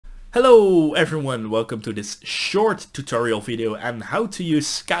Hello everyone, welcome to this short tutorial video on how to use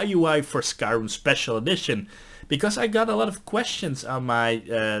SkyUI for Skyrim Special Edition. Because I got a lot of questions on my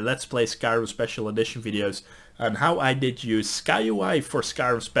Let's Play Skyrim Special Edition videos on how I did use SkyUI for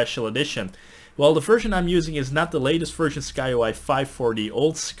Skyrim Special Edition. Well, the version I'm using is not the latest version, SkyUI 5 for the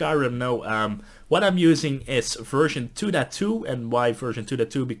old Skyrim. No, what I'm using is version 2.2. And why version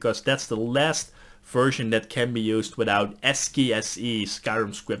 2.2? Because that's the last version that can be used without SKSE,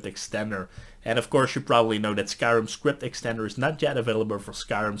 Skyrim Script Extender. And of course you probably know that Skyrim Script Extender is not yet available for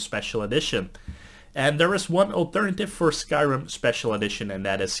Skyrim Special Edition. And there is one alternative for Skyrim Special Edition, and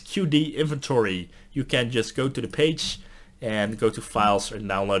that is QD Inventory. You can just go to the page and go to files and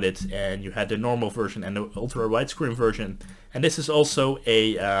download it, and you had the normal version and the ultra widescreen version. And this is also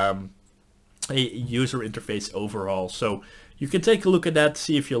a user interface overhaul, so you can take a look at that,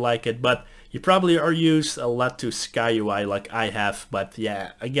 see if you like it. But you probably are used a lot to SkyUI like I have, but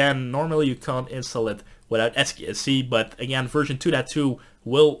yeah, again, normally you can't install it without SKSE, but again, version 2.2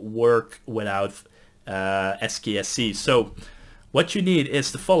 will work without SKSE. So what you need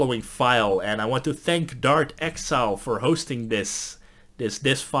is the following file, and I want to thank Dart Exile for hosting this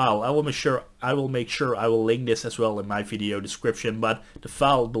file. I will make sure I will link this as well in my video description, but the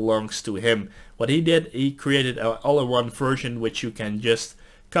file belongs to him. What he did, he created an all-in-one version which you can just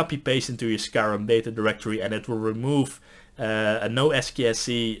copy paste into your Skyrim data directory, and it will remove a no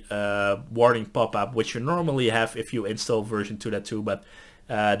SKSE warning pop-up, which you normally have if you install version 2.2, but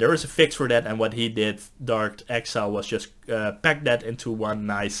there is a fix for that. And what he did, Dart Exile, was just pack that into one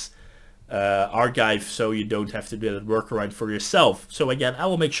nice archive, so you don't have to do that workaround for yourself. So again, I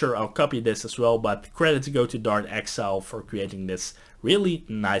will make sure I'll copy this as well, but credit to go to Dart Exile for creating this really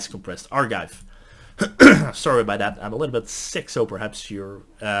nice compressed archive. Sorry about that, I'm a little bit sick, so perhaps you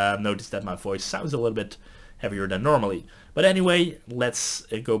noticed that my voice sounds a little bit heavier than normally. But anyway, let's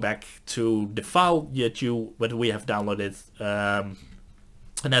go back to the file that we have downloaded, and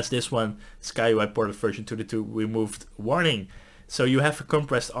that's this one, SkyUI ported version 2.2 removed warning. So you have a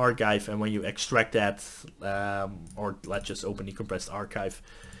compressed archive, and when you extract that, or let's just open the compressed archive,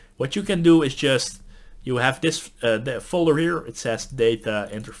 what you can do is just, you have this the folder here, it says data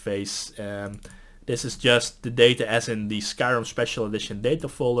interface, this is just the data as in the Skyrim Special Edition data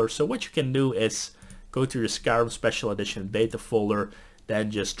folder. So what you can do is go to your Skyrim Special Edition data folder,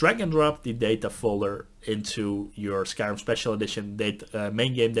 then just drag and drop the data folder into your Skyrim Special Edition data,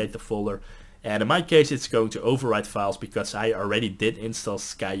 main game data folder. And in my case, it's going to overwrite files because I already did install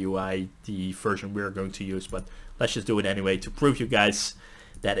SkyUI, the version we're going to use. But let's just do it anyway to prove you guys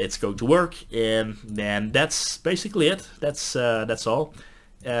that it's going to work. And then that's basically it. That's all.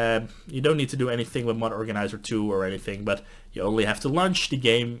 You don't need to do anything with Mod Organizer 2 or anything, but you only have to launch the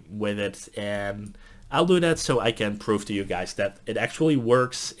game with it, and I'll do that so I can prove to you guys that it actually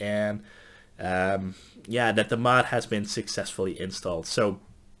works, and yeah, that the mod has been successfully installed. So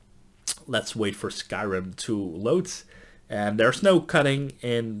let's wait for Skyrim to load, and there's no cutting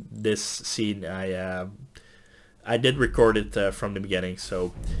in this scene. I did record it from the beginning,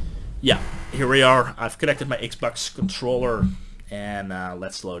 so yeah, here we are. I've connected my Xbox controller, and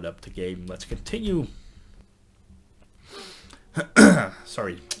let's load up the game. Let's continue.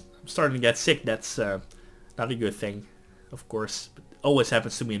 Sorry, I'm starting to get sick. That's not a good thing, of course. But it always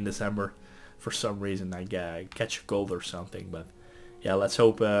happens to me in December. For some reason, I catch a cold or something. But yeah, let's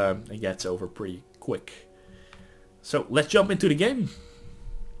hope it gets over pretty quick. So let's jump into the game.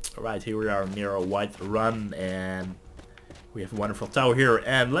 Alright, here we are near a white run, and we have a wonderful tower here.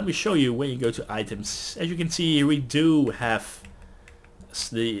 And let me show you when you go to items. As you can see, we do have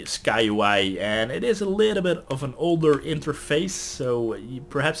the SkyUI, and it is a little bit of an older interface, so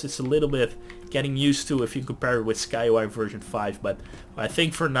perhaps it's a little bit getting used to if you compare it with SkyUI version 5, but I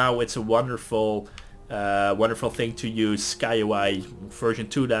think for now it's a wonderful thing to use SkyUI version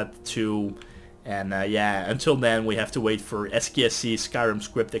 2.2. And yeah, until then we have to wait for SKSE, Skyrim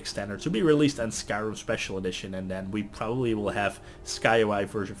Script Extender, to be released on Skyrim Special Edition, and then we probably will have SkyUI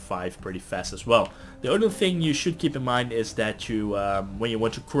version 5 pretty fast as well. The only thing you should keep in mind is that you, when you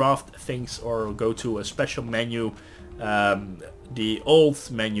want to craft things or go to a special menu, the old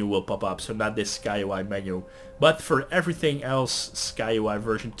menu will pop up, so not this SkyUI menu. But for everything else, SkyUI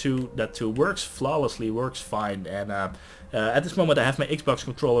version 2.2 works flawlessly, works fine. And at this moment I have my Xbox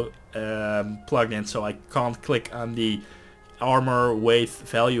controller plugged in, so I can't click on the armor weight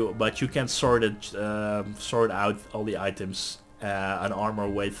value, but you can sort out all the items on armor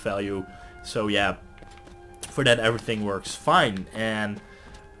weight value. So yeah, for that everything works fine. And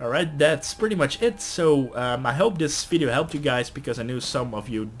alright, that's pretty much it. So I hope this video helped you guys, because I know some of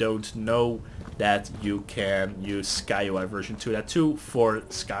you don't know that you can use SkyUI version 2.2 for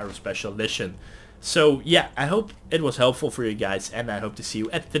Skyrim Special Edition. So yeah, I hope it was helpful for you guys, and I hope to see you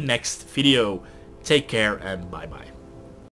at the next video. Take care and bye bye.